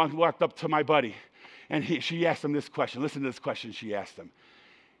women walked up to my buddy. And she asked him this question. Listen to this question she asked him.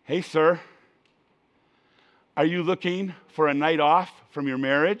 Hey, sir, are you looking for a night off from your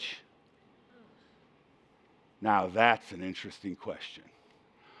marriage? Now, that's an interesting question.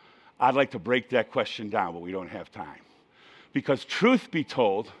 I'd like to break that question down, but we don't have time. Because truth be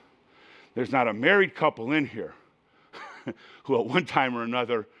told, there's not a married couple in here who at one time or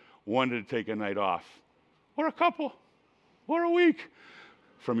another wanted to take a night off, or a couple, or a week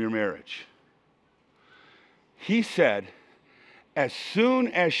from your marriage. He said, as soon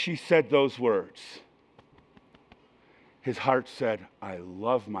as she said those words, his heart said, I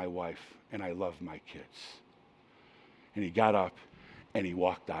love my wife and I love my kids. And he got up and he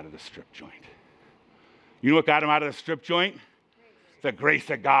walked out of the strip joint. You know what got him out of the strip joint? The grace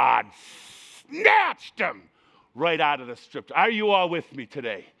of God snatched him right out of the strip joint. Are you all with me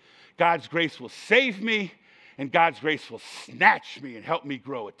today? God's grace will save me. And God's grace will snatch me and help me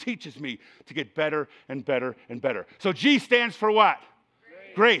grow. It teaches me to get better and better and better. So G stands for what?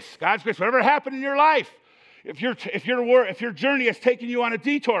 Grace, God's grace. Whatever happened in your life, if your journey has taken you on a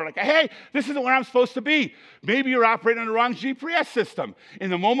detour, like, hey, this isn't where I'm supposed to be. Maybe you're operating on the wrong GPS system.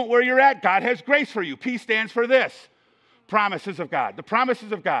 In the moment where you're at, God has grace for you. P stands for this. Promises of God. The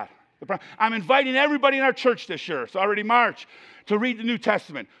promises of God. I'm inviting everybody in our church this year, it's already March, to read the New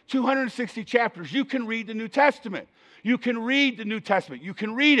Testament. 260 chapters. You can read the New Testament. You can read the New Testament. You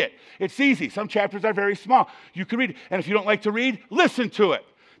can read it. It's easy. Some chapters are very small. You can read it. And if you don't like to read, listen to it.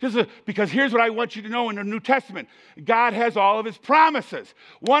 Because here's what I want you to know in the New Testament. God has all of his promises.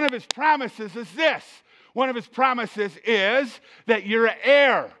 One of his promises is this. One of his promises is that you're an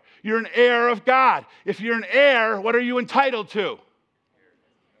heir. You're an heir of God. If you're an heir, what are you entitled to?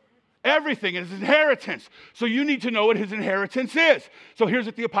 Everything is inheritance. So you need to know what his inheritance is. So here's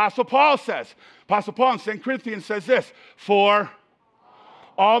what the Apostle Paul says. Apostle Paul in 2 Corinthians says this. For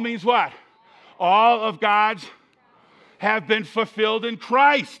all means what? All of God's have been fulfilled in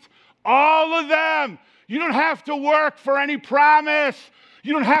Christ. All of them. You don't have to work for any promise.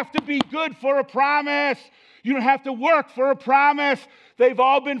 You don't have to be good for a promise. You don't have to work for a promise. They've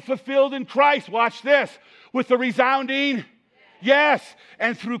all been fulfilled in Christ. Watch this. With a resounding yes.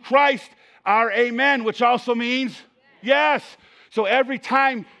 And through Christ, our amen, which also means yes. So every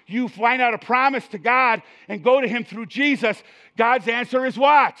time you find out a promise to God and go to him through Jesus, God's answer is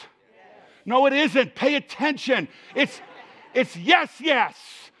what? Yes. No, it isn't. Pay attention. It's yes, yes.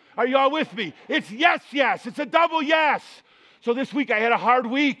 Are you all with me? It's yes, yes. It's a double yes. So this week I had a hard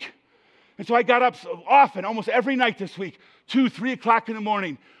week. And so I got up often, almost every night this week, 2, 3 o'clock in the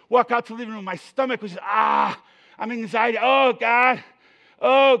morning, walk out to the living room. My stomach was, I'm anxiety. Oh, God.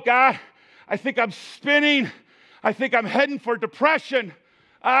 I think I'm spinning. I think I'm heading for depression.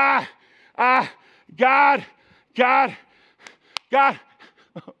 God. I'm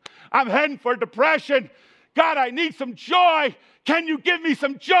heading for depression. God, I need some joy. Can you give me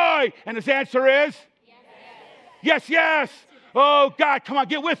some joy? And his answer is? Yes, yes. Oh, God, come on,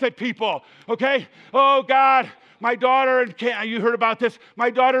 get with it, people, okay? Oh, God, my daughter, and you heard about this, my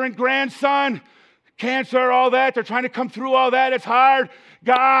daughter and grandson, cancer, all that, they're trying to come through all that. It's hard.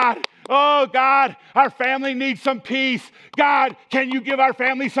 God, oh, God, our family needs some peace. God, can you give our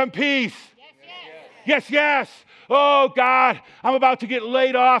family some peace? Yes, yes. Oh, God, I'm about to get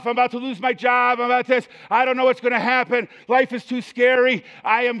laid off. I'm about to lose my job. I'm about this. I don't know what's going to happen. Life is too scary.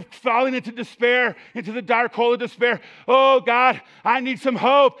 I am falling into despair, into the dark hole of despair. Oh, God, I need some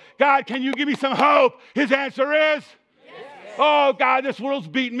hope. God, can you give me some hope? His answer is? Oh, God, this world's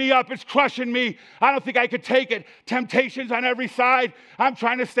beating me up. It's crushing me. I don't think I could take it. Temptations on every side. I'm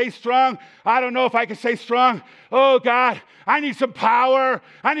trying to stay strong. I don't know if I can stay strong. Oh, God, I need some power.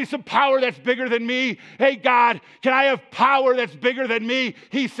 I need some power that's bigger than me. Hey, God, can I have power that's bigger than me?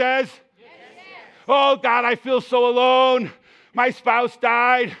 He says. Yes. Oh, God, I feel so alone. My spouse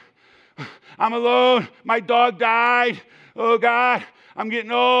died. I'm alone. My dog died. Oh, God. I'm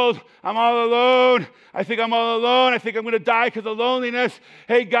getting old. I'm all alone. I think I'm all alone. I think I'm going to die because of loneliness.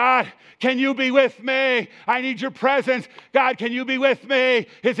 Hey, God, can you be with me? I need your presence. God, can you be with me?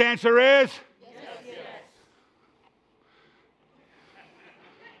 His answer is? Yes.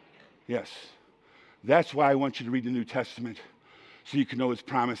 Yes. That's why I want you to read the New Testament, so you can know his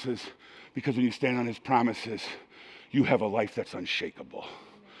promises. Because when you stand on his promises, you have a life that's unshakable.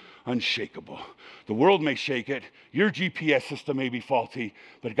 Unshakable. The world may shake it. Your GPS system may be faulty,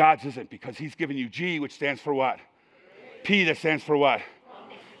 but God's isn't, because he's given you G, which stands for what? P, that stands for what?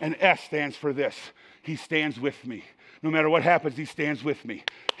 And S stands for this. He stands with me. No matter what happens, he stands with me.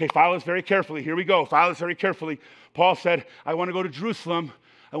 Okay, follow this very carefully. Here we go. Follow this very carefully. Paul said, I want to go to Jerusalem.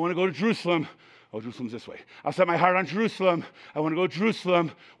 I want to go to Jerusalem. Oh, Jerusalem's this way. I'll set my heart on Jerusalem. I want to go to Jerusalem.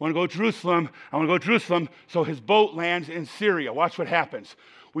 I want to go to Jerusalem. I want to go to Jerusalem. So his boat lands in Syria. Watch what happens.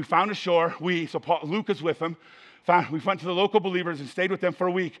 We found a shore. Luke is with him. We went to the local believers and stayed with them for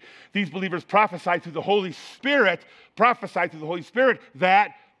a week. These believers prophesied through the Holy Spirit,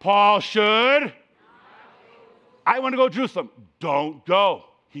 that Paul should. I want to go to Jerusalem. Don't go.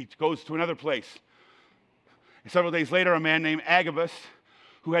 He goes to another place. And several days later, a man named Agabus,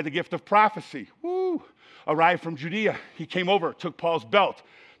 who had the gift of prophecy, arrived from Judea. He came over, took Paul's belt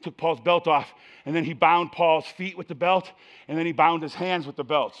off, and then he bound Paul's feet with the belt, and then he bound his hands with the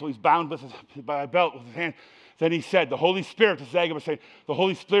belt. So he's bound by a belt with his hand. Then he said, the Holy Spirit, this is Agabus saying, the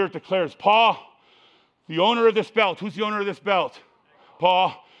Holy Spirit declares, Paul, the owner of this belt, who's the owner of this belt?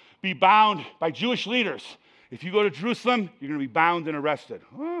 Paul, be bound by Jewish leaders. If you go to Jerusalem, you're going to be bound and arrested.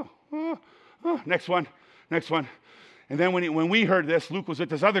 Next one. And then when we heard this, Luke was with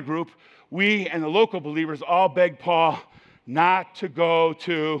this other group, we and the local believers all begged Paul not to go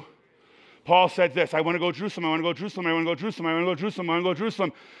to Paul said this, I want to go to Jerusalem, I want to go to Jerusalem, I want to go to Jerusalem, I want to go to Jerusalem, I want to go to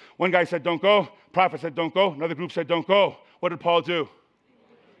Jerusalem. One guy said, don't go. Prophet said, don't go. Another group said, don't go. What did Paul do?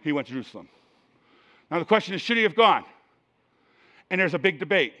 He went to Jerusalem. Now the question is, should he have gone? And there's a big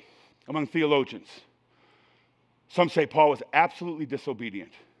debate among theologians. Some say Paul was absolutely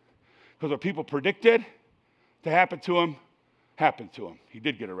disobedient because what people predicted to happen to him happened to him. He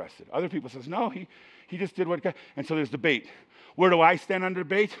did get arrested. Other people says, no, he just did what God. And so there's debate. Where do I stand on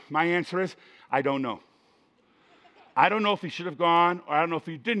debate? My answer is, I don't know. I don't know if he should have gone, or I don't know if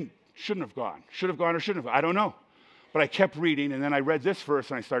he shouldn't have gone. Should have gone or shouldn't have gone. I don't know. But I kept reading, and then I read this verse,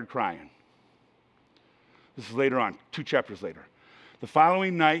 and I started crying. This is later on, 2 chapters later. The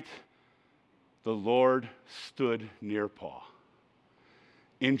following night, the Lord stood near Paul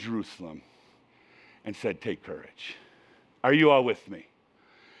in Jerusalem and said, take courage. Are you all with me?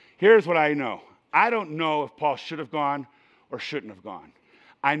 Here's what I know. I don't know if Paul should have gone or shouldn't have gone.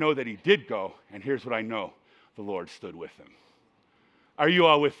 I know that he did go, and here's what I know. The Lord stood with him. Are you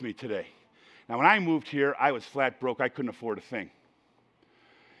all with me today? Now, when I moved here, I was flat broke. I couldn't afford a thing.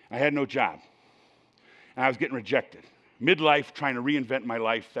 I had no job. And I was getting rejected. Midlife, trying to reinvent my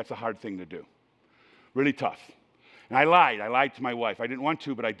life, that's a hard thing to do. Really tough. And I lied. I lied to my wife. I didn't want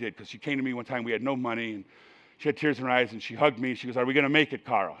to, but I did, because she came to me one time. We had no money, and she had tears in her eyes, and she hugged me. She goes, are we going to make it,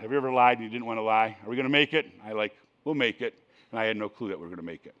 Carl? Have you ever lied and you didn't want to lie? Are we going to make it? We'll make it. And I had no clue that we were going to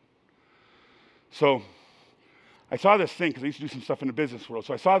make it. So I saw this thing, because I used to do some stuff in the business world.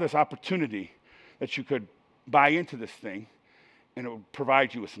 So I saw this opportunity that you could buy into this thing, and it would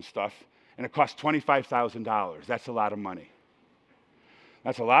provide you with some stuff. And it cost $25,000. That's a lot of money.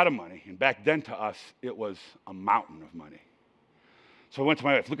 That's a lot of money. And back then to us, it was a mountain of money. So I went to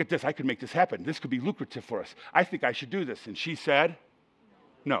my wife, look at this. I could make this happen. This could be lucrative for us. I think I should do this. And she said,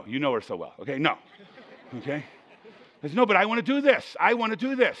 no, you know her so well. Okay, no. Okay? I said, no, but I want to do this. I want to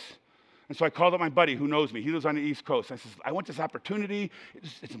do this. And so I called up my buddy who knows me. He lives on the East Coast. I said, I want this opportunity.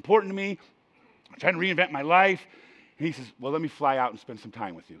 It's important to me. I'm trying to reinvent my life. And he says, well, let me fly out and spend some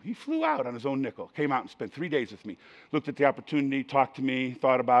time with you. He flew out on his own nickel, came out and spent 3 days with me, looked at the opportunity, talked to me,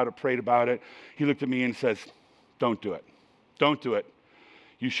 thought about it, prayed about it. He looked at me and says, don't do it. Don't do it.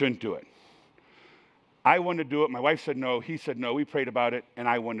 You shouldn't do it. I wanted to do it. My wife said no. He said no. We prayed about it, and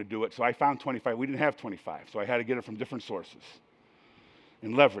I wanted to do it. So I found 25. We didn't have 25, so I had to get it from different sources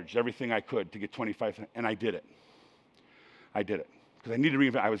and leveraged everything I could to get 25, and I did it. I did it because I needed to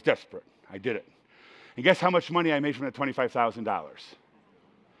reinvent. I was desperate. I did it. And guess how much money I made from that $25,000?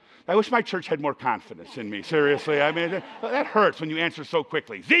 I wish my church had more confidence in me, seriously. I mean, that hurts when you answer so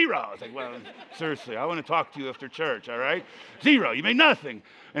quickly. 0. It's like, well, seriously, I want to talk to you after church, all right? 0, you made nothing.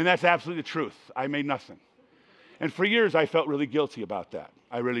 And that's absolutely the truth. I made nothing. And for years, I felt really guilty about that.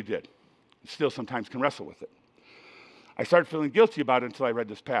 I really did. Still sometimes can wrestle with it. I started feeling guilty about it until I read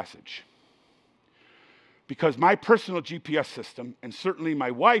this passage. Because my personal GPS system, and certainly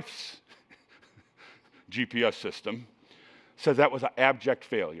my wife's GPS system, says that was an abject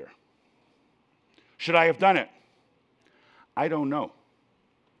failure. Should I have done it? I don't know.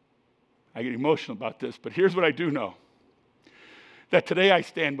 I get emotional about this, but here's what I do know. That today I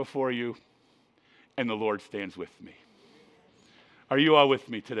stand before you, and the Lord stands with me. Are you all with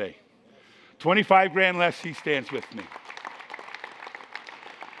me today? 25 grand less, he stands with me.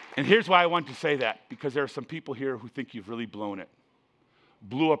 And here's why I want to say that, because there are some people here who think you've really blown it.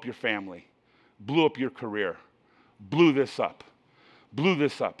 Blew up your family. Blew up your career. Blew this up. Blew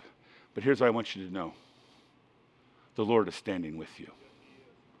this up. But here's what I want you to know. The Lord is standing with you.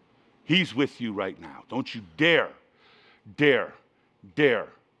 He's with you right now. Don't you dare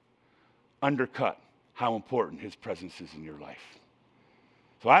undercut how important his presence is in your life.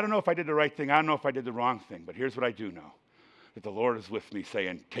 So I don't know if I did the right thing. I don't know if I did the wrong thing. But here's what I do know. That the Lord is with me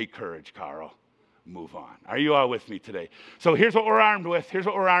saying, take courage, Carl. Move on. Are you all with me today? So here's what we're armed with. Here's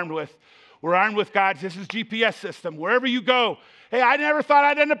what we're armed with. We're armed with God's, this is GPS system. Wherever you go, hey, I never thought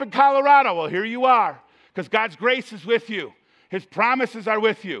I'd end up in Colorado. Well, here you are, because God's grace is with you. His promises are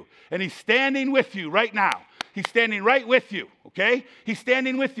with you, and he's standing with you right now. He's standing right with you, okay? He's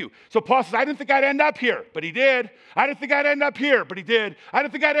standing with you. So Paul says, I didn't think I'd end up here, but he did. I didn't think I'd end up here, but he did. I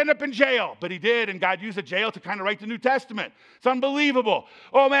didn't think I'd end up in jail, but he did. And God used a jail to kind of write the New Testament. It's unbelievable.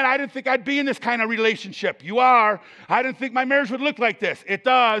 Oh, man, I didn't think I'd be in this kind of relationship. You are. I didn't think my marriage would look like this. It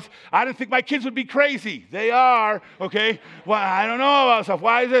does. I didn't think my kids would be crazy. They are, okay? Well, I don't know about stuff.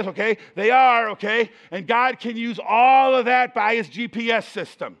 Why is this, okay? They are, okay? And God can use all of that by his GPS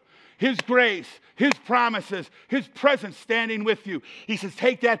system. His grace, his promises, his presence standing with you. He says,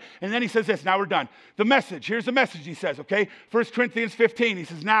 take that. And then he says this. Now we're done. The message. Here's the message, he says, okay? 1 Corinthians 15. He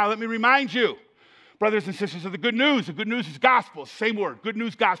says, now let me remind you, brothers and sisters, of the good news. The good news is gospel. Same word. Good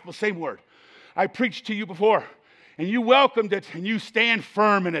news, gospel, same word. I preached to you before, and you welcomed it, and you stand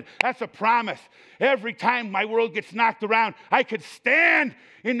firm in it. That's a promise. Every time my world gets knocked around, I could stand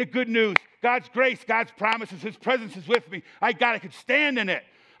in the good news. God's grace, God's promises, His presence is with me. I could stand in it.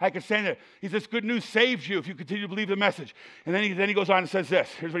 I could stand in it. He says, good news saves you if you continue to believe the message. And then he goes on and says this.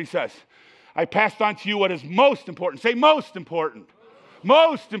 Here's what he says. I passed on to you what is most important. Say most important.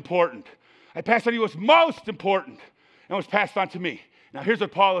 Most important. I passed on to you what's most important and was passed on to me. Now here's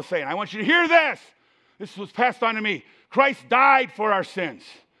what Paul is saying. I want you to hear this. This was passed on to me. Christ died for our sins,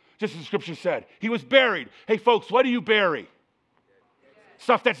 just as the scripture said. He was buried. Hey, folks, what do you bury?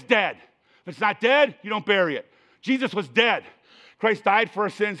 Stuff that's dead. If it's not dead, you don't bury it. Jesus was dead. Christ died for our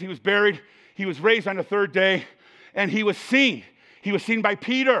sins. He was buried. He was raised on the third day, and he was seen. He was seen by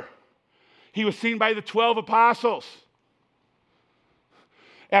Peter. He was seen by the 12 apostles.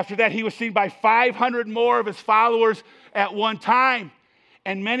 After that, he was seen by 500 more of his followers at one time,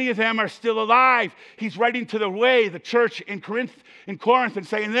 and many of them are still alive. He's writing to the church in Corinth, and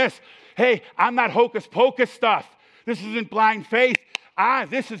saying this, hey, I'm not hocus pocus stuff. This isn't blind faith.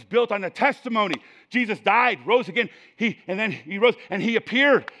 This is built on the testimony. Jesus died, rose again, and then he rose, and he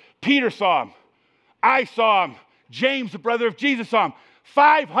appeared. Peter saw him. I saw him. James, the brother of Jesus, saw him.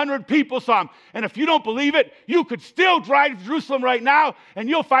 500 people saw him. And if you don't believe it, you could still drive to Jerusalem right now, and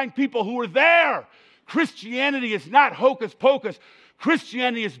you'll find people who were there. Christianity is not hocus pocus.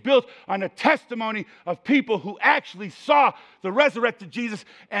 Christianity is built on a testimony of people who actually saw the resurrected Jesus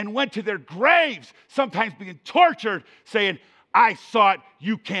and went to their graves, sometimes being tortured, saying, I saw it.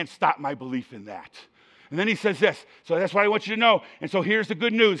 You can't stop my belief in that. And then he says this. So that's what I want you to know. And so here's the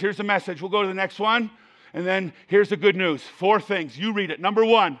good news. Here's the message. We'll go to the next one. And then here's the good news. 4 things. You read it. Number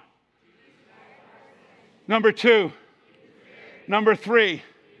 1. Number 2. Number 3.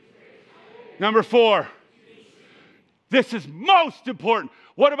 Number 4. This is most important.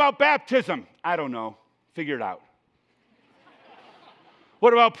 What about baptism? I don't know. Figure it out.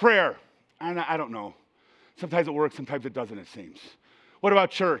 What about prayer? I don't know. Sometimes it works, sometimes it doesn't, it seems. What about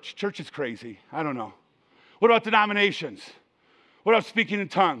church? Church is crazy. I don't know. What about denominations? What about speaking in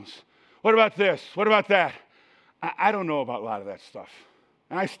tongues? What about this? What about that? I don't know about a lot of that stuff.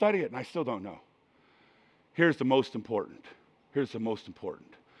 And I study it, and I still don't know. Here's the most important. Here's the most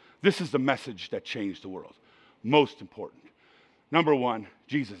important. This is the message that changed the world. Most important. Number 1,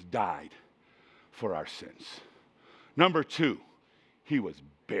 Jesus died for our sins. Number 2, he was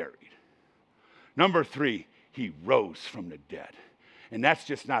buried. Number 3, he rose from the dead. And that's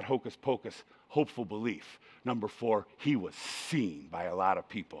just not hocus pocus, hopeful belief. Number 4, he was seen by a lot of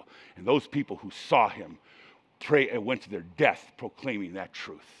people. And those people who saw him went to their death proclaiming that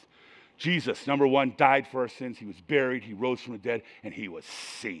truth. Jesus, number 1, died for our sins. He was buried. He rose from the dead. And he was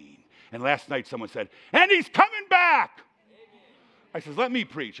seen. And last night someone said, and he's coming back. Amen. I says, let me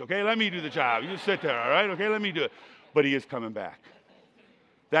preach, okay? Let me do the job. You sit there, all right? Okay, let me do it. But he is coming back.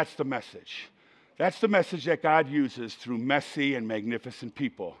 That's the message. That's the message that God uses through messy and magnificent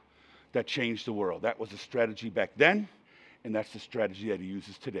people that changed the world. That was the strategy back then, and that's the strategy that he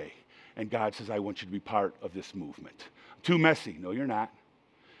uses today. And God says, I want you to be part of this movement. Too messy. No, you're not.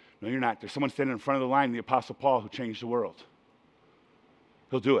 No, you're not. There's someone standing in front of the line, the Apostle Paul, who changed the world.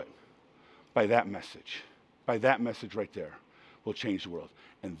 He'll do it by that message. By that message right there will change the world.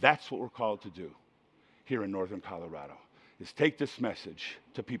 And that's what we're called to do here in northern Colorado, is take this message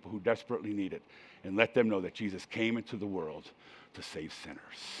to people who desperately need it and let them know that Jesus came into the world to save sinners.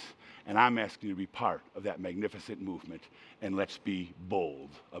 And I'm asking you to be part of that magnificent movement, and let's be bold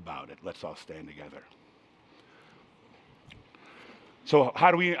about it. Let's all stand together. So how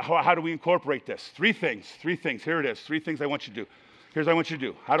do we incorporate this? 3 things. Here it is. 3 things I want you to do. Here's what I want you to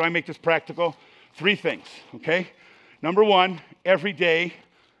do. How do I make this practical? 3 things, okay? Number 1, every day,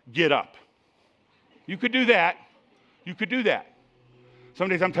 get up. You could do that. You could do that. Some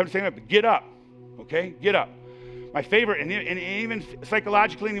days I'm saying that, but get up, okay? Get up. My favorite, and even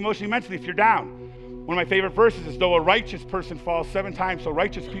psychologically and emotionally, mentally, if you're down, one of my favorite verses is, though a righteous person falls 7 times, so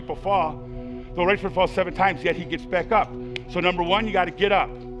righteous people fall. Though a righteous person falls 7 times, yet he gets back up. So number 1, you got to get up.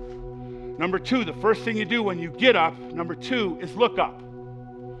 Number 2, the first thing you do when you get up, number 2, is look up.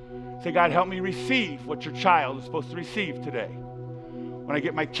 Say, God, help me receive what your child is supposed to receive today. When I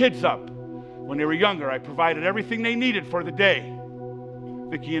get my kids up, when they were younger, I provided everything they needed for the day.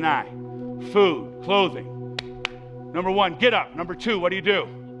 Vicki and I. Food, clothing. Number 1, get up. Number 2, what do?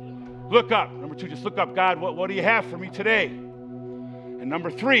 Look up. Number 2, just look up. God, what do you have for me today? And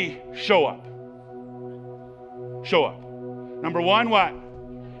number 3, show up. Show up. Number 1, what?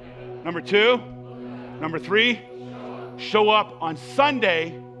 Number 2? Number 3? Show up on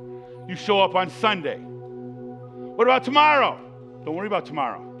Sunday. You show up on Sunday. What about tomorrow? Don't worry about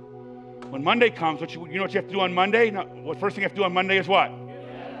tomorrow. When Monday comes, you know what you have to do on Monday? No, what first thing you have to do on Monday is what?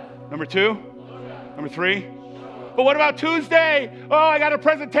 Number 2? Number 3? But what about Tuesday? Oh, I got a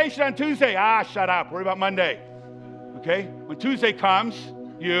presentation on Tuesday. Ah, shut up. Worry about Monday. Okay? When Tuesday comes,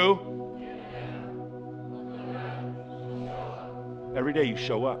 every day you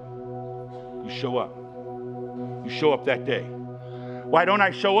show up. You show up. You show up that day. Why don't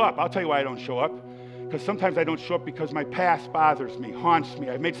I show up? I'll tell you why I don't show up. Because sometimes I don't show up because my past bothers me, haunts me.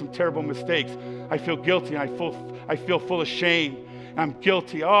 I've made some terrible mistakes. I feel guilty, and I feel full of shame. I'm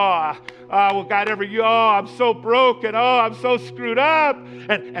guilty. Well, God, I'm so broken. I'm so screwed up.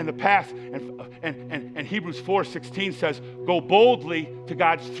 And the past, and Hebrews 4:16 says, go boldly to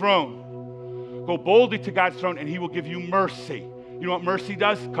God's throne. Go boldly to God's throne, and he will give you mercy. You know what mercy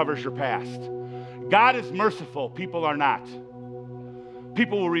does? Covers your past. God is merciful. People are not.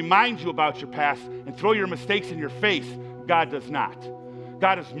 People will remind you about your past and throw your mistakes in your face. God does not.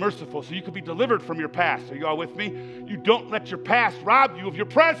 God is merciful, so you can be delivered from your past. Are you all with me? You don't let your past rob you of your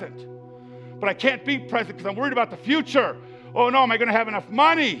present. But I can't be present because I'm worried about the future. Oh no, am I going to have enough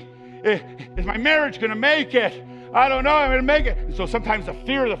money? Is my marriage going to make it? I don't know, I'm going to make it. And so sometimes the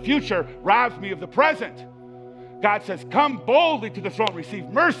fear of the future robs me of the present. God says, come boldly to the throne, receive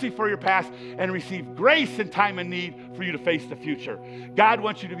mercy for your past, and receive grace in time of need for you to face the future. God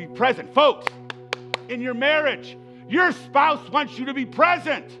wants you to be present. Folks, in your marriage, your spouse wants you to be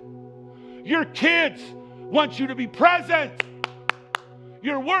present. Your kids want you to be present.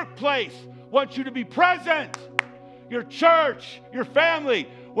 Your workplace wants you to be present. Your church, your family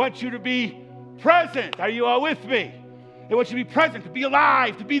wants you to be present. Are you all with me? They want you to be present, to be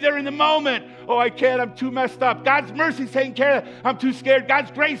alive, to be there in the moment. Oh, I can't, I'm too messed up. God's mercy is taking care of it. I'm too scared.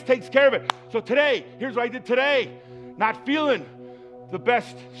 God's grace takes care of it. So today, here's what I did today. Not feeling the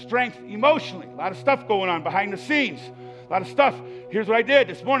best strength emotionally. A lot of stuff going on behind the scenes. A lot of stuff. Here's what I did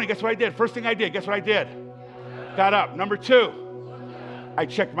this morning. Guess what I did? First thing I did, guess what I did? Got up. Number 2, I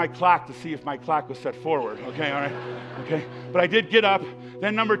checked my clock to see if my clock was set forward. Okay, all right. Okay. But I did get up.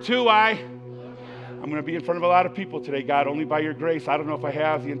 Then number 2, I'm going to be in front of a lot of people today, God, only by your grace. I don't know if I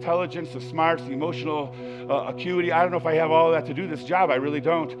have the intelligence, the smarts, the emotional acuity. I don't know if I have all that to do this job. I really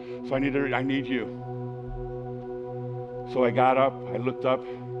don't. So I need you. So I got up, I looked up,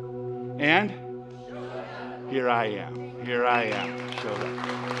 and here I am. Here I am. Showed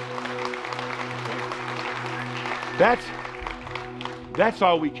up. That's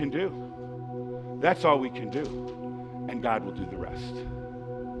all we can do. That's all we can do. And God will do the rest.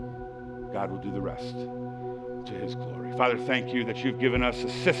 God will do the rest to his glory. Father, thank you that you've given us a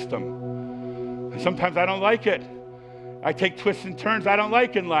system. And sometimes I don't like it. I take twists and turns I don't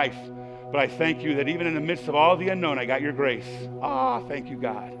like in life. But I thank you that even in the midst of all the unknown, I got your grace. Thank you,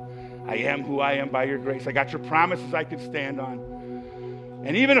 God. I am who I am by your grace. I got your promises I could stand on.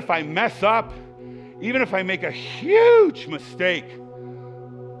 And even if I mess up, even if I make a huge mistake,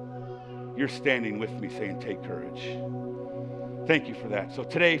 you're standing with me saying, take courage. Thank you for that. So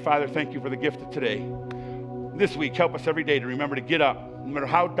today, Father, thank you for the gift of today. This week, help us every day to remember to get up, no matter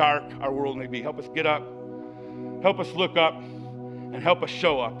how dark our world may be. Help us get up, help us look up, and help us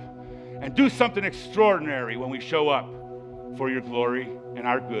show up. And do something extraordinary when we show up for your glory and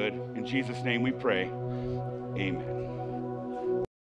our good. In Jesus' name we pray. Amen.